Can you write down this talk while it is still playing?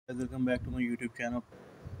Welcome back to my YouTube channel.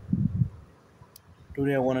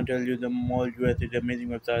 Today I want to tell you the more US is amazing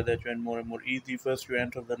website that you and more easy. First you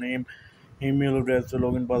enter the name, email address, the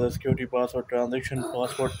login password, security password, transaction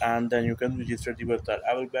password, and then you can register the website.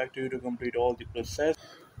 I will back to you to complete all the process.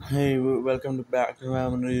 Hey, welcome to back. I'm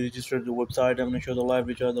going to register the website. I'm going to show the live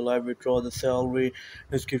withdrawal, the live withdrawal, the salary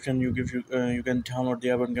description. You can download the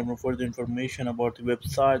app and get further information about the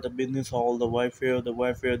website, the business hall, the Wi-Fi, the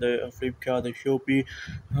Flipkart, the Shopee,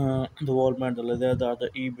 the Walmart, the Lazada, the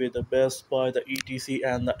eBay, the Best Buy, the ETC,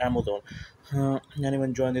 and the Amazon.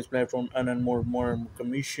 Anyone join this platform and earn more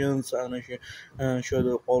commissions. I'm going to show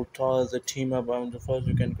the all tasks, the team up. The first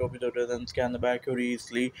you can copy the address and scan the barcode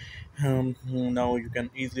easily. Now you can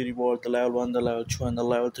easily reward the level 1, the level 2, and the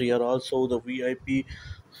level 3 are also the VIP.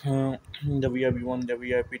 The VIP 1, the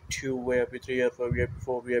VIP 2, VIP 3, VIP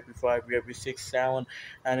 4, VIP 5, VIP 6, 7,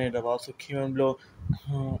 and it are also given below.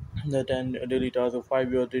 The 10 daily tasks of 5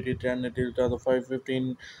 USDT, 10 daily tasks of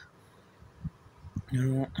 515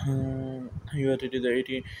 USDT, the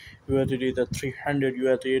 80 USDT, the 300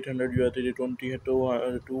 USDT, 800 USDT, 20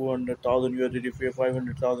 200,000 USDT,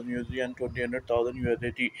 500,000 USDT, and 200,000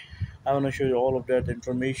 USDT. I want to show you all of that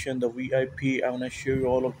information. The VIP, I want to show you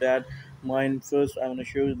all of that. Mine first, I want to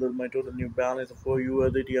show you my total new balance for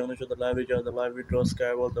USDT. I want to show the live recharge, the live withdrawal,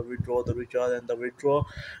 Skyward, the withdrawal, the recharge, and the withdraw.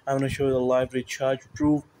 I want to show you the live recharge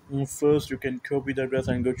proof. First, you can copy the address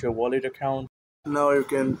and go to your wallet account. Now you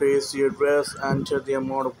can paste the address, enter the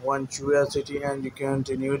amount of 1 USDT, and you can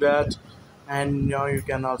continue that. And now you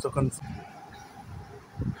can also confirm.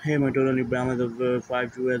 Hey, my total new balance of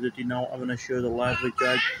 5 USDT. Now I'm gonna show the live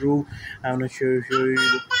recharge proof. I'm gonna show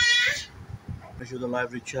the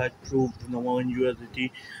live recharge proof in the 1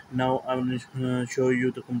 USDT. Now I'm gonna show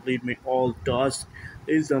you to complete my all tasks.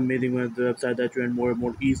 This is amazing website that you earn more and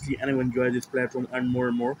more easily, and I enjoy this platform and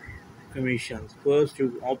more commissions. First,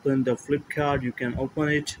 you open the Flipkart. You can open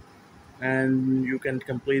it and you can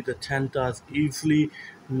complete the 10 tasks easily.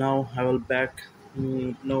 Now I will back.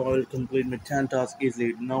 Now I will complete my 10 tasks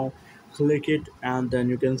easily. Now click it and then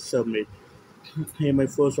you can submit. Hey, my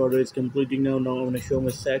first order is completing now. Now I'm gonna show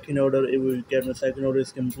my second order. It will get my second order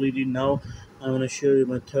is completing now. I'm gonna show you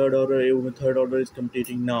my third order. My third order is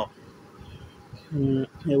completing now.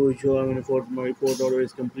 Here we show my fourth order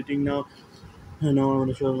is completing now. And now I'm going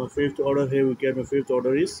to show my fifth order. Here we get my fifth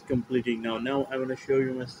order is completing now. Now I'm going to show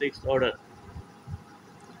you my sixth order.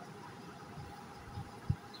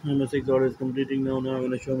 And my sixth order is completing now. Now I'm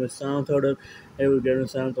going to show my seventh order. Here we get my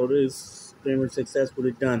seventh order is payment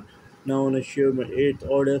successfully done. Now I'm going to show my eighth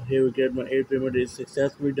order. Here we get my eighth payment is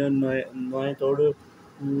successfully done. My ninth order.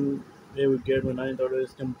 Here we get my ninth order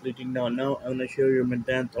is completing now. Now I'm going to show you my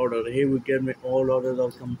 10th order. Here we get my all orders are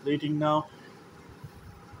completing now.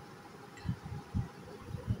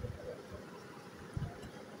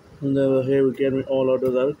 And here we get my all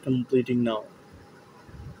orders are completing now.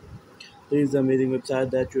 This is the amazing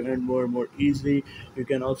website that you earn more and more easily. You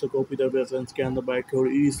can also copy the address and scan the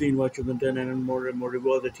barcode easily in what you content and earn more and more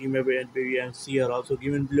rewards. The team member and B and C are also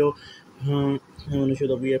given below. I want to show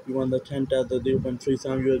the VIP one, the 10 tab, the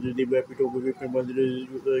 0.37 USDT, VIP 2, VIP 1.0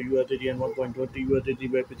 USDT, and 1.20 USDT,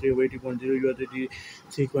 VIP 3 of 80.0 USDT,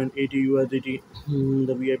 6.80 USDT,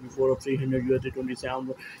 the VIP 4 of 300 USDT,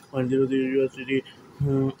 27.00 USDT,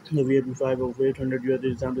 the VIP 5 of 800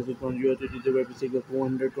 USDT, 76 USDT, the VIP 6 of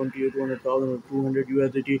 220, 200,000 of 200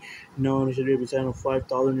 USDT, now the VIP 7 of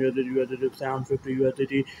 5,000 USDT, 750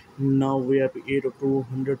 USDT, now VIP 8 of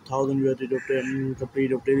 200,000 USDT, of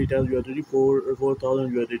complete of daily task USDT,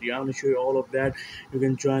 4,000 USDT. I'm going to show you all of that. You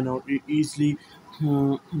can join out easily.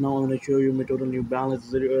 Now I'm going to show you my total new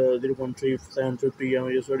balance 0.3750.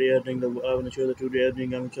 I'm just already adding I'm going to show the 2-day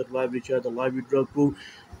adding. I'm going to show the live recharge, the live withdrawal proof,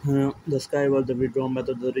 the Skyward, the withdrawal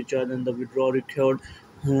method, the recharge, and the withdrawal record,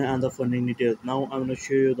 and the funding details. Now I'm going to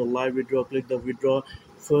show you the live withdrawal. Click the withdraw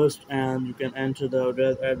first, and you can enter the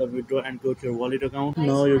address at the withdraw and go to your wallet account.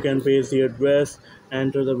 Now you can paste the address,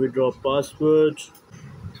 enter the withdraw password.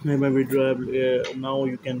 My withdraw. Now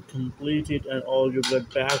you can complete it, and all you get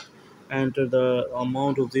back. Enter the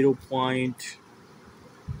amount of 0.37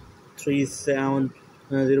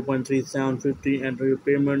 0.3750. Enter your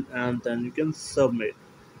payment, and then you can submit.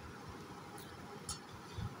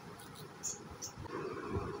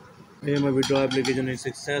 Here my withdrawal application is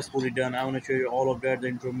successfully done. I want to show you all of that, the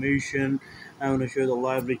information. I want to show you the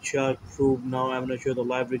live recharge proof. Now I'm going to show the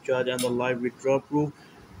live recharge and the live withdrawal proof.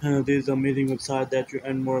 This is an amazing website that you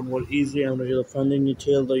earn more and more easily. I'm going to show the funding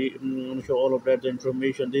detail. I'm going to show all of that, the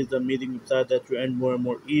information. This is an amazing website that you earn more and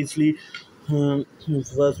more easily.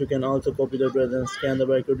 First, you can also copy the address and scan the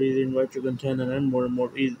barcode in what you contain and earn more and more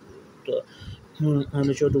easily.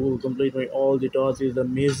 I'm sure to complete my all the tasks is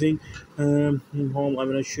amazing. Home, I'm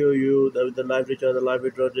gonna show you the live recharge, the live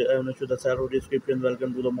withdrawal. I'm gonna show the salary description.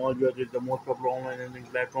 Welcome to the mall. US is the most popular online earning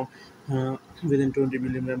platform. Within 20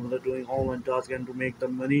 million members are doing online tasks and to make the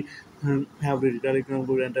money. Every Telegram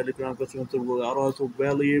group and Telegram customer service are also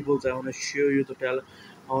valuable. So I want to show you the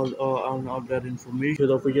all that information.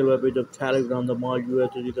 The official webpage of Telegram, the more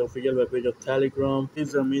US is the official webpage of Telegram.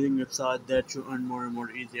 It's a amazing website that you earn more and more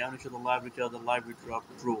easy. I'm sure the live which are the live withdraw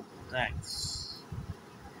pro. Thanks.